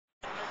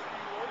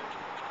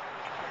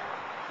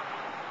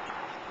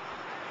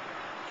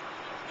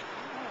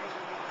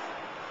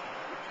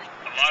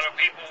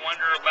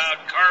wonder about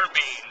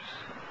carbines.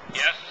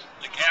 Yes,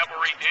 the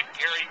cavalry did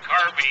carry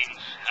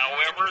carbines.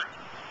 However,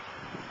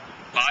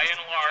 by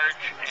and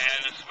large,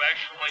 and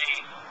especially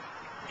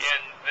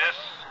in this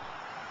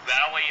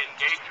valley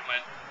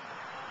engagement,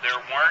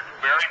 there weren't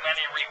very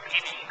many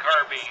repeating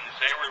carbines.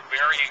 They were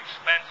very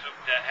expensive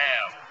to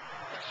have.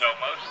 So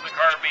most of the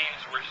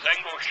carbines were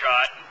single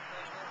shot.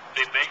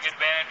 The big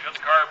advantage of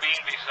the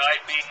carbine,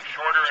 besides being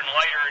shorter and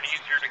lighter and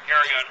easier to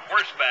carry on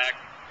horseback,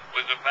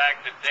 was the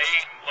fact that they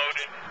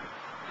loaded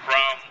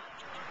from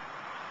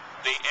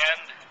the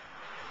end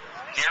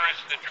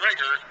nearest the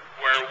trigger,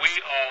 where we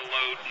all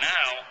load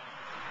now,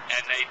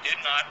 and they did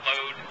not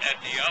load at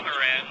the other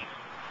end,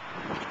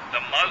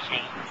 the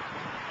muzzle,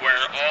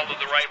 where all of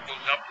the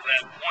rifles up to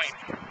that point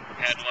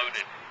had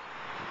loaded.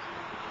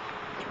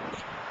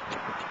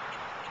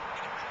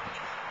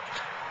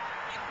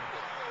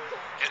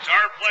 It's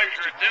our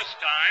pleasure at this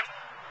time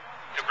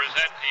to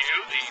present to you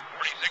the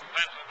 46th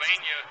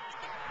Pennsylvania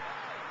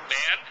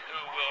Band,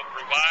 who will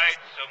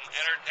provide some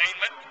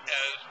entertainment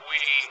as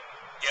we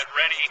get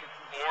ready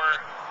for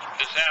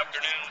this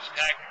afternoon's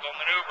tactical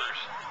maneuvers.